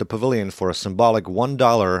 Newfoundland bought the pavilion for a symbolic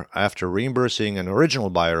 $1 after reimbursing an original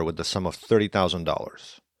buyer with the sum of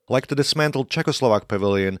 $30,000. Like the dismantled Czechoslovak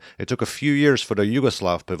pavilion, it took a few years for the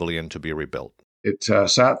Yugoslav pavilion to be rebuilt. It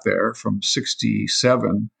sat there from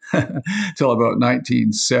 1967 till about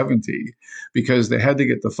 1970 because they had to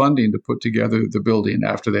get the funding to put together the building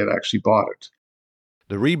after they had actually bought it.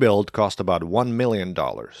 The rebuild cost about $1 million.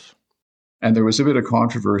 And there was a bit of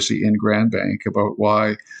controversy in Grand Bank about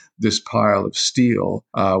why this pile of steel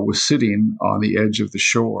was sitting on the edge of the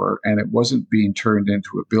shore and it wasn't being turned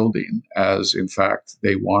into a building as, in fact,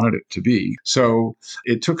 they wanted it to be. So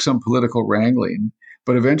it took some political wrangling,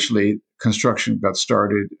 but eventually construction got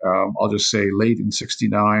started, I'll just say late in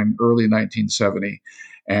 1969, early 1970.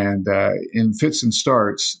 And in fits and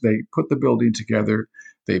starts, they put the building together.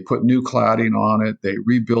 They put new cladding on it. They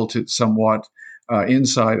rebuilt it somewhat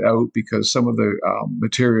inside out because some of the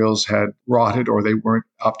materials had rotted or they weren't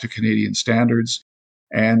up to Canadian standards.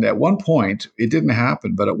 And at one point, it didn't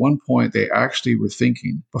happen, but at one point they actually were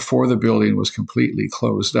thinking, before the building was completely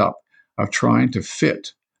closed up, of trying to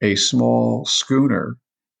fit a small schooner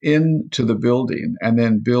into the building and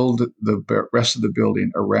then build the rest of the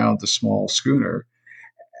building around the small schooner.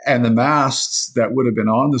 And the masts that would have been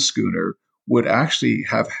on the schooner would actually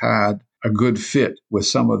have had a good fit with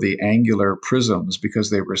some of the angular prisms because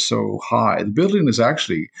they were so high. The building is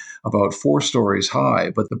actually about 4 stories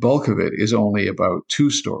high, but the bulk of it is only about 2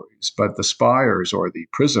 stories. But the spires or the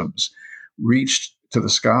prisms reached to the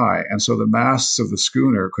sky. And so the masts of the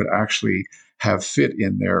schooner could actually have fit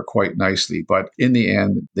in there quite nicely. But in the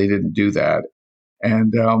end, they didn't do that.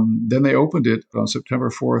 And then they opened it on September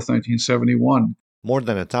 4th, 1971. More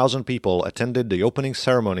than 1,000 people attended the opening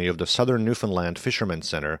ceremony of the Southern Newfoundland Fishermen's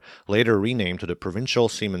Center, later renamed to the Provincial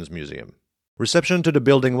Seamen's Museum. Reception to the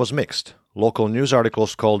building was mixed. Local news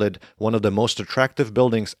articles called it one of the most attractive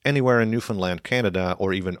buildings anywhere in Newfoundland, Canada,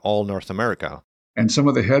 or even all North America. And some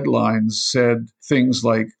of the headlines said things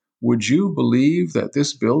like, "Would you believe that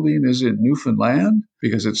this building is in Newfoundland?"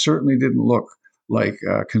 Because it certainly didn't look like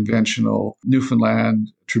conventional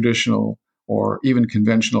Newfoundland, traditional, or even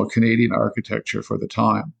conventional Canadian architecture for the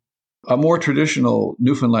time. A more traditional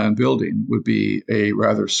Newfoundland building would be a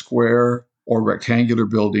rather square or rectangular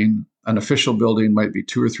building. An official building might be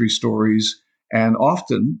 2 or 3 stories and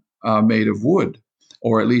often made of wood,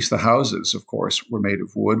 or at least the houses, of course, were made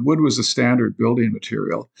of wood. Wood was the standard building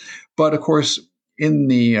material. But of course, in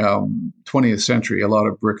the 20th century, a lot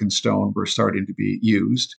of brick and stone were starting to be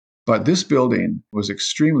used. But this building was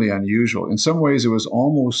extremely unusual. In some ways, it was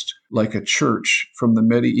almost like a church from the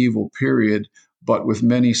medieval period, but with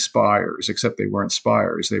many spires, except they weren't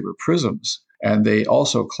spires, they were prisms. And they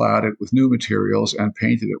also clad it with new materials and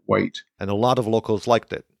painted it white. And a lot of locals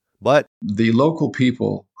liked it. But the local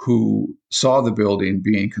people who saw the building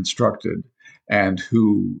being constructed and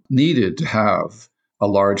who needed to have a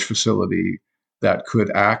large facility that could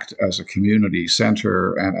act as a community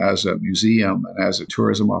center and as a museum and as a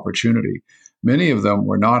tourism opportunity, many of them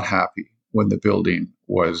were not happy when the building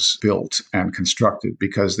was built and constructed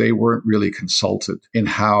because they weren't really consulted in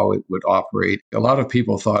how it would operate. A lot of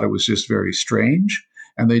people thought it was just very strange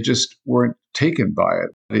and they just weren't taken by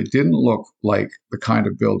it. It didn't look like the kind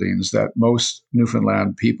of buildings that most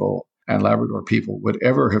Newfoundland people and Labrador people would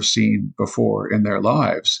ever have seen before in their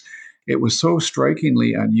lives. It was so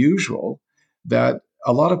strikingly unusual that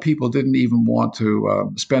a lot of people didn't even want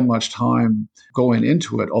to spend much time going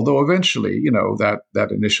into it, although eventually,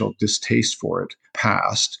 that initial distaste for it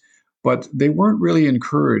passed. But they weren't really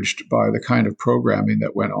encouraged by the kind of programming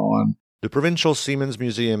that went on. The Provincial Seamen's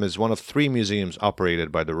Museum is one of 3 museums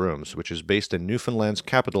operated by the Rooms, which is based in Newfoundland's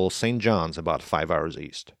capital, St. John's, about 5 hours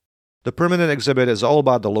east. The permanent exhibit is all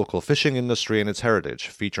about the local fishing industry and its heritage,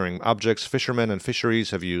 featuring objects fishermen and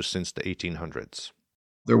fisheries have used since the 1800s.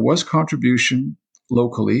 There was contribution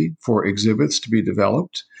locally for exhibits to be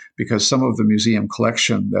developed because some of the museum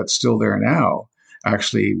collection that's still there now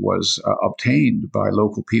actually was obtained by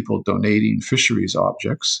local people donating fisheries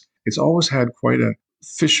objects. it's always had quite a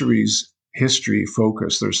fisheries history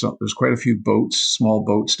focus. There's quite a few boats, small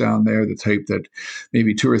boats down there, the type that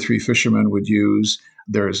maybe 2 or 3 fishermen would use.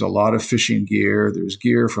 There's a lot of fishing gear. There's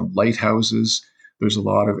gear from lighthouses. There's a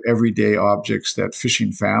lot of everyday objects that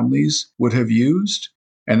fishing families would have used.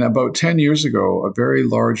 And about 10 years ago, a very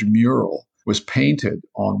large mural was painted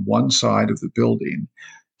on one side of the building,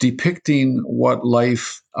 depicting what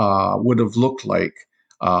life would have looked like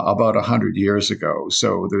about 100 years ago.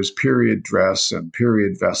 So there's period dress and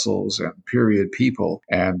period vessels and period people.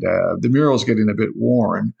 And the mural's getting a bit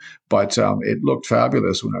worn, but it looked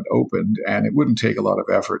fabulous when it opened, and it wouldn't take a lot of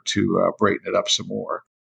effort to brighten it up some more.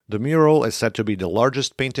 The mural is said to be the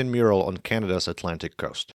largest painted mural on Canada's Atlantic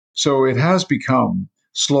coast. So it has become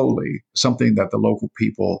slowly something that the local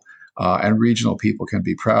people and regional people can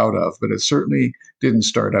be proud of, but it certainly didn't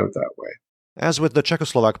start out that way. As with the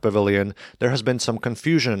Czechoslovak Pavilion, there has been some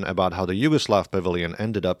confusion about how the Yugoslav Pavilion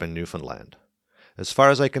ended up in Newfoundland. As far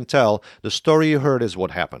as I can tell, the story you heard is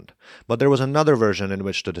what happened, but there was another version in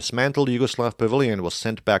which the dismantled Yugoslav Pavilion was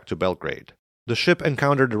sent back to Belgrade. The ship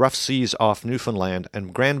encountered rough seas off Newfoundland,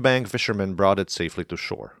 and Grand Bank fishermen brought it safely to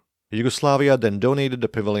shore. Yugoslavia then donated the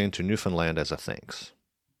pavilion to Newfoundland as a thanks.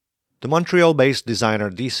 The Montreal-based designer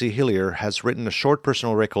D.C. Hillier has written a short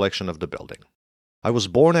personal recollection of the building. I was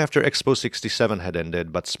born after Expo 67 had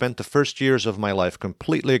ended, but spent the first years of my life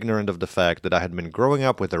completely ignorant of the fact that I had been growing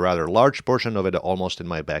up with a rather large portion of it almost in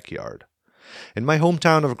my backyard. In my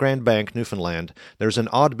hometown of Grand Bank, Newfoundland, there's an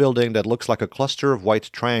odd building that looks like a cluster of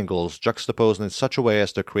white triangles juxtaposed in such a way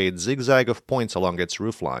as to create zigzag of points along its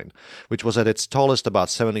roofline, which was at its tallest about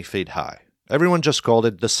 70 feet high. Everyone just called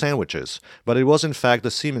it the Sandwiches, but it was in fact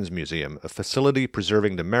the Seamen's Museum, a facility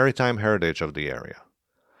preserving the maritime heritage of the area.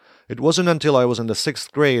 It wasn't until I was in the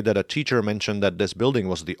 6th grade that a teacher mentioned that this building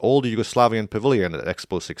was the old Yugoslavian pavilion at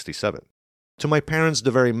Expo 67. To my parents,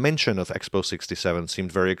 the very mention of Expo 67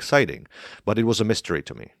 seemed very exciting, but it was a mystery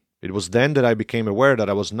to me. It was then that I became aware that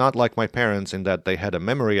I was not like my parents in that they had a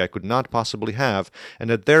memory I could not possibly have, and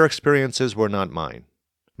that their experiences were not mine.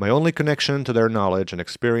 My only connection to their knowledge and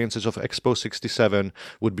experiences of Expo 67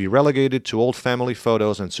 would be relegated to old family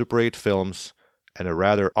photos and Super 8 films, and a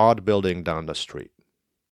rather odd building down the street.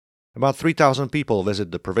 About 3,000 people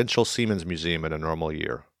visit the Provincial Seamen's Museum in a normal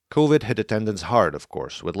year. COVID hit attendance hard, of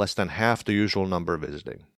course, with less than half the usual number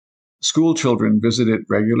visiting. School children visit it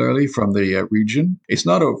regularly from the region. It's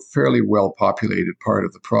not a fairly well-populated part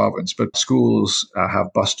of the province, but schools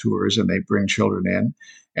have bus tours and they bring children in.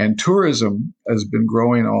 And tourism has been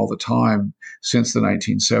growing all the time since the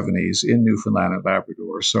 1970s in Newfoundland and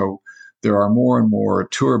Labrador. So there are more and more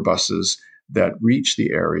tour buses that reach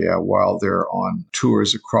the area while they're on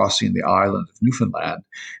tours crossing the island of Newfoundland.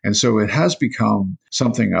 And so it has become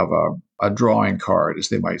something of a drawing card, as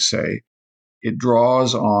they might say. It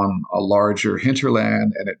draws on a larger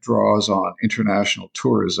hinterland and it draws on international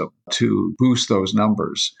tourism to boost those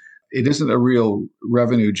numbers. It isn't a real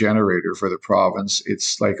revenue generator for the province.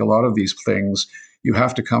 It's like a lot of these things, you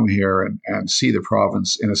have to come here and see the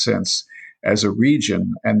province, in a sense, as a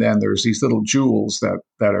region, and then there's these little jewels that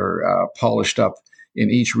are polished up in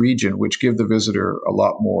each region, which give the visitor a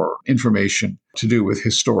lot more information to do with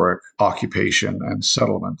historic occupation and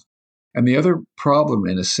settlement. And the other problem,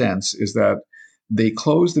 in a sense, is that they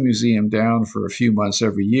close the museum down for a few months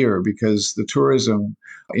every year because the tourism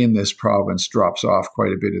in this province drops off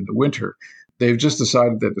quite a bit in the winter. They've just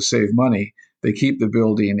decided that to save money, they keep the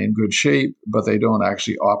building in good shape, but they don't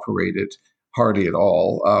actually operate it hardly at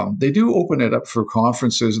all. They do open it up for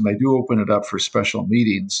conferences and they do open it up for special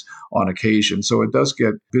meetings on occasion. So it does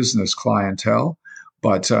get business clientele,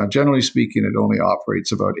 but generally speaking, it only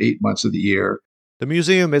operates about 8 months of the year. The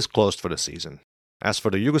museum is closed for the season. As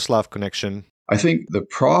for the Yugoslav connection, I think the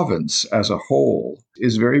province as a whole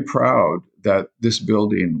is very proud that this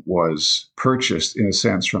building was purchased, in a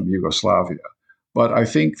sense, from Yugoslavia. But I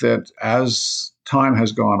think that as time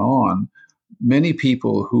has gone on, many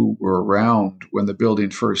people who were around when the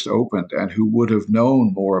building first opened and who would have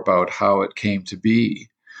known more about how it came to be,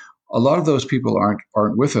 a lot of those people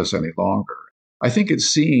aren't with us any longer. I think it's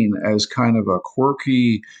seen as kind of a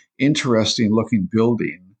quirky, interesting looking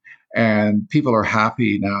building, and people are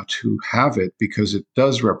happy now to have it because it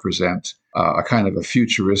does represent a kind of a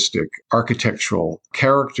futuristic architectural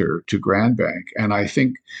character to Grand Bank. And I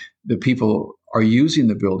think the people are using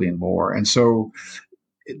the building more. And so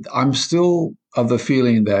I'm still of the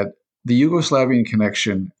feeling that the Yugoslavian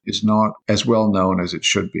connection is not as well known as it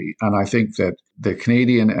should be. And I think that the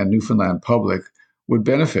Canadian and Newfoundland public would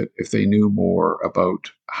benefit if they knew more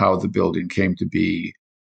about how the building came to be.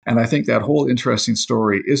 And I think that whole interesting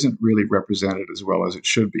story isn't really represented as well as it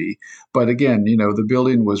should be. But again, the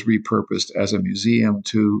building was repurposed as a museum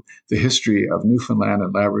to the history of Newfoundland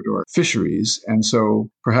and Labrador fisheries. And so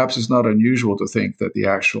perhaps it's not unusual to think that the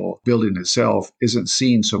actual building itself isn't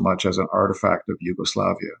seen so much as an artifact of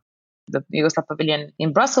Yugoslavia. The Yugoslav Pavilion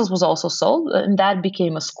in Brussels was also sold, and that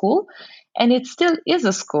became a school. And it still is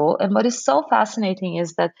a school. And what is so fascinating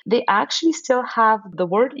is that they actually still have the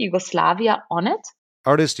word Yugoslavia on it.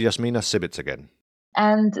 Artist Jasmina Sibic again.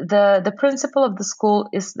 And the principal of the school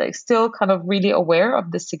is still kind of really aware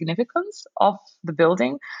of the significance of the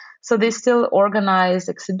building. So they still organize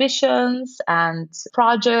exhibitions and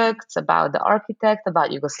projects about the architect,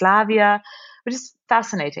 about Yugoslavia, which is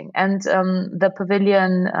fascinating. And the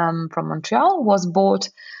pavilion from Montreal was bought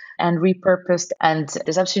and repurposed, and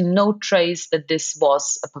there's actually no trace that this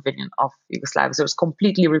was a pavilion of Yugoslavia. So it was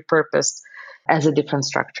completely repurposed as a different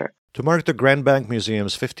structure. To mark the Grand Bank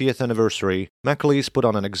Museum's 50th anniversary, Macaleese put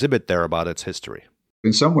on an exhibit there about its history.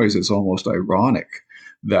 In some ways, it's almost ironic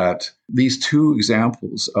that these two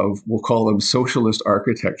examples of, we'll call them socialist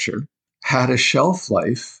architecture, had a shelf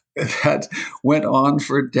life that went on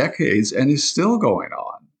for decades and is still going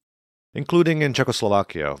on. Including in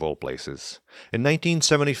Czechoslovakia, of all places. In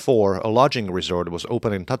 1974, a lodging resort was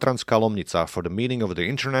opened in Tatranská Lomnica for the meeting of the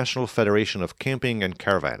International Federation of Camping and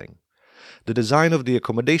Caravanning. The design of the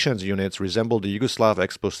accommodations units resembled the Yugoslav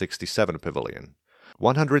Expo 67 pavilion.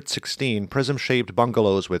 116 prism-shaped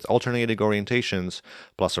bungalows with alternating orientations,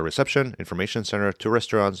 plus a reception, information center, 2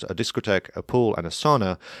 restaurants, a discotheque, a pool, and a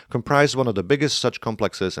sauna, comprised one of the biggest such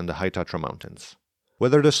complexes in the High Tatra Mountains.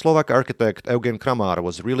 Whether the Slovak architect Eugen Kramar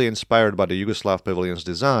was really inspired by the Yugoslav pavilion's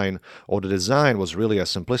design, or the design was really as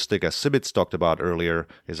simplistic as Sibic talked about earlier,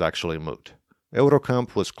 is actually moot.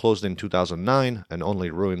 Eurocamp was closed in 2009, and only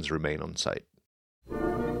ruins remain on site.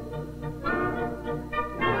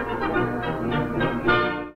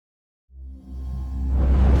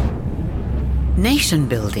 Nation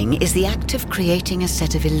building is the act of creating a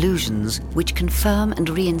set of illusions which confirm and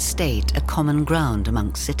reinstate a common ground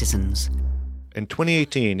amongst citizens. In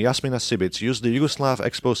 2018, Jasmina Sibic used the Yugoslav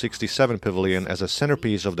Expo 67 pavilion as a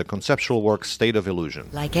centerpiece of the conceptual work State of Illusion.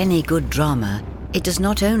 Like any good drama, it does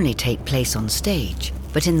not only take place on stage,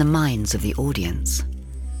 but in the minds of the audience.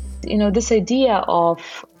 This idea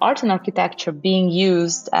of art and architecture being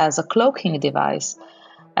used as a cloaking device,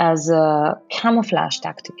 as a camouflage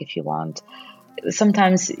tactic, if you want.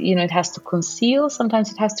 Sometimes, it has to conceal,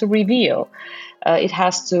 sometimes it has to reveal. It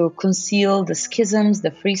has to conceal the schisms, the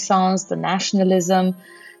frisons, the nationalism,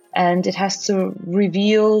 and it has to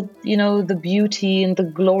reveal, the beauty and the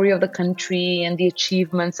glory of the country and the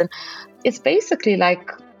achievements. And it's basically like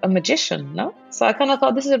a magician, no? So I kind of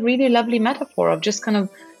thought this is a really lovely metaphor of just kind of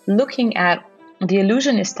looking at the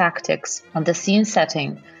illusionist tactics and the scene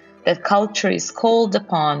setting that culture is called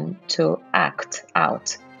upon to act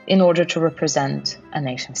out in order to represent a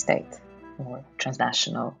nation state or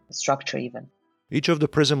transnational structure even. Each of the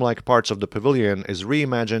prism-like parts of the pavilion is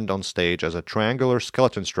reimagined on stage as a triangular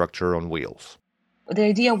skeleton structure on wheels. The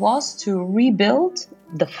idea was to rebuild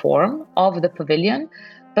the form of the pavilion,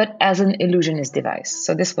 but as an illusionist device.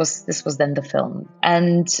 So this was then the film.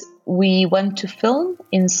 And we went to film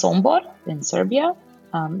in Sombor, in Serbia,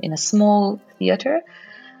 in a small theater.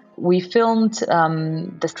 We filmed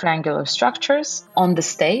the triangular structures on the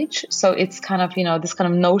stage. So it's kind of, this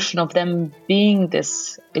kind of notion of them being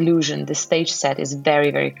this illusion, this stage set is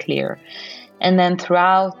very, very clear. And then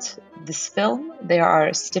throughout this film, there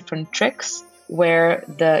are different tricks where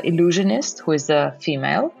the illusionist, who is a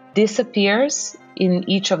female, disappears in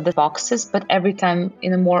each of the boxes, but every time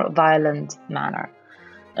in a more violent manner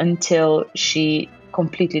until she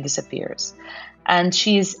completely disappears. And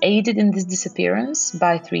she is aided in this disappearance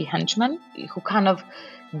by 3 henchmen who kind of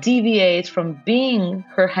deviate from being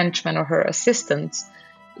her henchmen or her assistants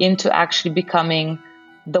into actually becoming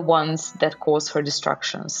the ones that cause her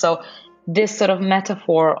destruction. So this sort of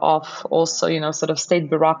metaphor of also, sort of state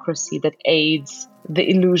bureaucracy that aids the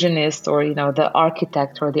illusionist or, the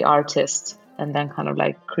architect or the artist and then kind of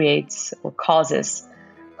like creates or causes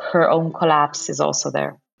her own collapse is also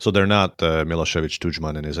there. So they're not Milošević,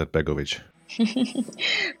 Tudjman, and Izetbegović.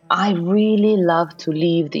 I really love to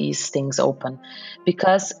leave these things open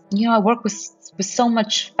because, I work with so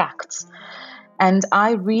much facts and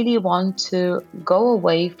I really want to go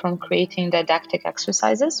away from creating didactic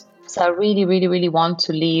exercises. So I really, really, really want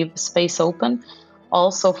to leave space open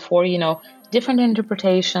also for, different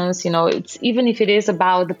interpretations. It's even if it is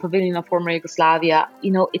about the pavilion of former Yugoslavia,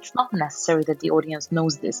 it's not necessary that the audience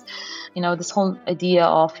knows this. This whole idea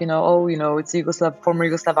of, it's former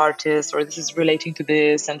Yugoslav artist, or this is relating to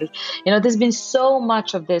this. And, there's been so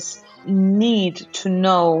much of this need to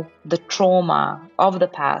know the trauma of the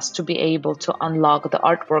past to be able to unlock the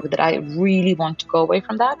artwork that I really want to go away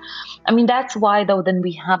from that. I mean, that's why, though, then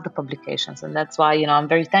we have the publications. And that's why, I'm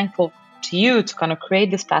very thankful to you to kind of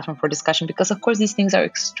create this platform for discussion, because of course these things are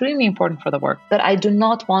extremely important for the work, but I do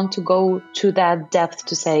not want to go to that depth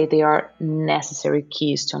to say they are necessary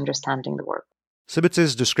keys to understanding the work.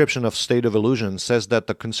 Sibitz's description of State of Illusion says that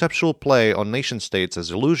the conceptual play on nation-states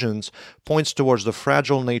as illusions points towards the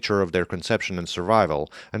fragile nature of their conception and survival,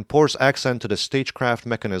 and pours accent to the stagecraft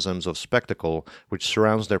mechanisms of spectacle which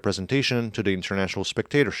surrounds their presentation to the international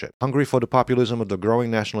spectatorship, hungry for the populism of the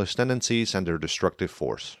growing nationalist tendencies and their destructive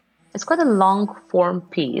force. It's quite a long-form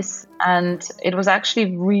piece, and it was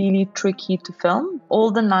actually really tricky to film.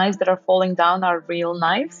 All the knives that are falling down are real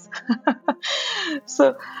knives.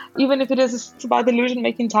 So even if it is about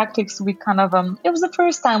illusion-making tactics, we kind of... it was the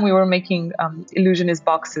first time we were making illusionist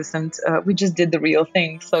boxes, and we just did the real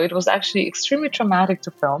thing. So it was actually extremely traumatic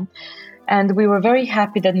to film, and we were very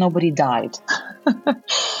happy that nobody died.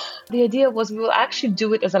 The idea was we will actually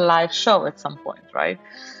do it as a live show at some point, right?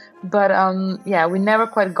 But we never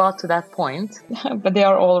quite got to that point, but they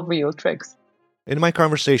are all real tricks. In my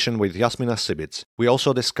conversation with Jasmina Sibitz, we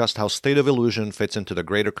also discussed how State of Illusion fits into the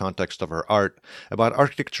greater context of her art, about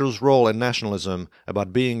architecture's role in nationalism,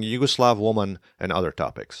 about being a Yugoslav woman, and other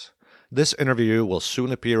topics. This interview will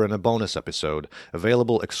soon appear in a bonus episode,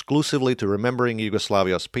 available exclusively to Remembering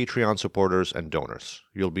Yugoslavia's Patreon supporters and donors.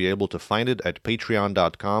 You'll be able to find it at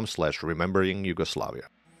patreon.com/rememberingyugoslavia.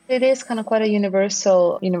 It is kind of quite a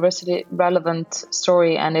university relevant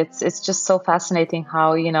story, and it's just so fascinating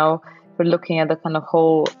how, we're looking at the kind of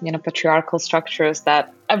whole, patriarchal structures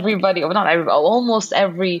that everybody, or not everybody, almost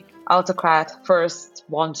every autocrat first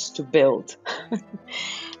wants to build.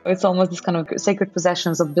 It's almost this kind of sacred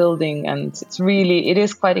possessions of building, and it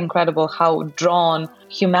is quite incredible how drawn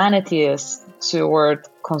humanity is toward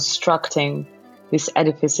constructing these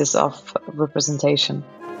edifices of representation.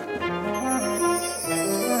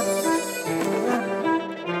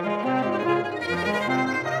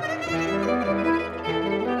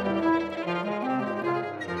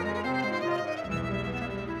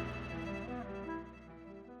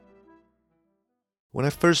 When I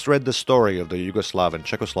first read the story of the Yugoslav and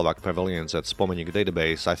Czechoslovak pavilions at Spomenik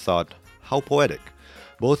Database, I thought, how poetic.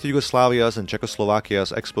 Both Yugoslavia's and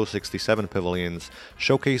Czechoslovakia's Expo 67 pavilions,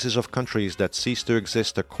 showcases of countries that ceased to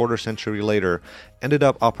exist a quarter century later, ended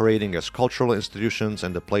up operating as cultural institutions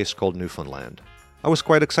in the place called Newfoundland. I was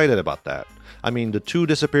quite excited about that. I mean, the two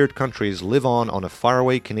disappeared countries live on a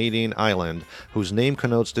faraway Canadian island whose name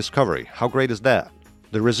connotes discovery. How great is that?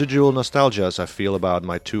 The residual nostalgias I feel about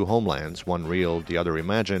my two homelands, one real, the other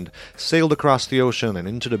imagined, sailed across the ocean and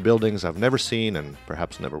into the buildings I've never seen and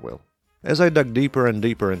perhaps never will. As I dug deeper and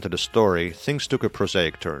deeper into the story, things took a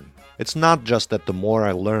prosaic turn. It's not just that the more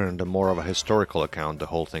I learned, the more of a historical account the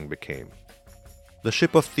whole thing became. The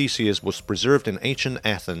ship of Theseus was preserved in ancient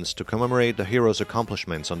Athens to commemorate the hero's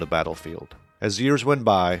accomplishments on the battlefield. As years went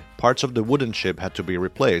by, parts of the wooden ship had to be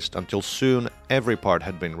replaced until soon every part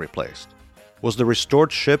had been replaced. Was the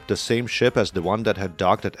restored ship the same ship as the one that had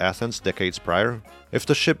docked at Athens decades prior? If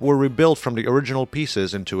the ship were rebuilt from the original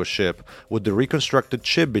pieces into a ship, would the reconstructed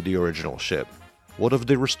ship be the original ship? What of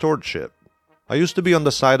the restored ship? I used to be on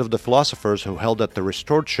the side of the philosophers who held that the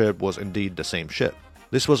restored ship was indeed the same ship.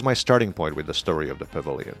 This was my starting point with the story of the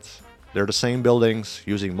pavilions. They're the same buildings,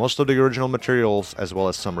 using most of the original materials as well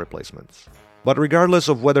as some replacements. But regardless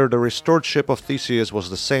of whether the restored ship of Theseus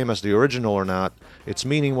was the same as the original or not, its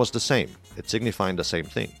meaning was the same. It signified the same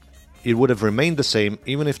thing. It would have remained the same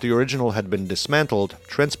even if the original had been dismantled,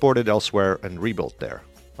 transported elsewhere, and rebuilt there.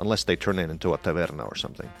 Unless they turn it into a taverna or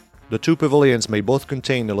something. The two pavilions may both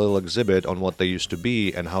contain a little exhibit on what they used to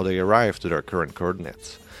be and how they arrived to their current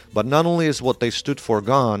coordinates. But not only is what they stood for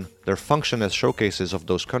gone, their function as showcases of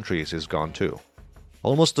those countries is gone too.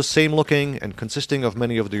 Almost the same looking and consisting of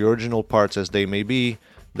many of the original parts as they may be,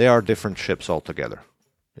 they are different ships altogether.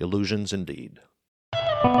 Illusions indeed.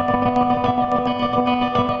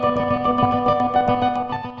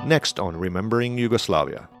 Next on Remembering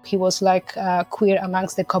Yugoslavia. He was like queer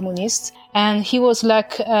amongst the communists, and he was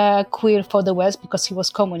like queer for the West because he was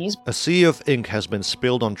communist. A sea of ink has been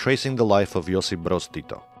spilled on tracing the life of Josip Broz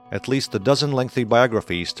Tito. At least a dozen lengthy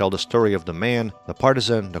biographies tell the story of the man, the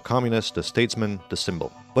partisan, the communist, the statesman, the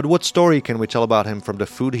symbol. But what story can we tell about him from the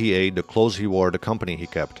food he ate, the clothes he wore, the company he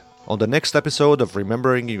kept? On the next episode of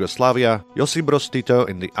Remembering Yugoslavia, Josip Broz Tito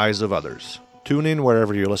in the Eyes of Others. Tune in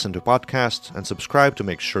wherever you listen to podcasts and subscribe to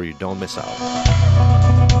make sure you don't miss out.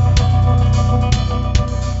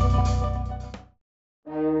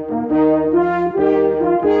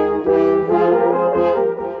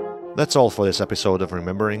 That's all for this episode of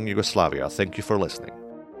Remembering Yugoslavia. Thank you for listening.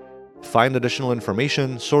 Find additional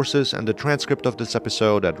information, sources, and the transcript of this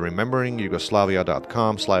episode at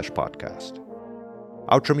rememberingyugoslavia.com/podcast.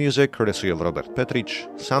 Outro music courtesy of Robert Petric,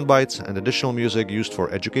 soundbites and additional music used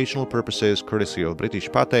for educational purposes courtesy of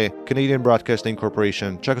British Pate, Canadian Broadcasting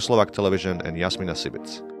Corporation, Czechoslovak Television, and Jasmina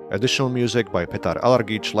Sibic. Additional music by Petar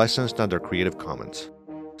Alargic, licensed under Creative Commons.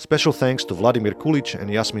 Special thanks to Vladimir Kulic and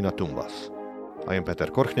Jasmina Tumbas. I am Peter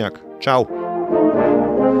Korchniak. Ciao!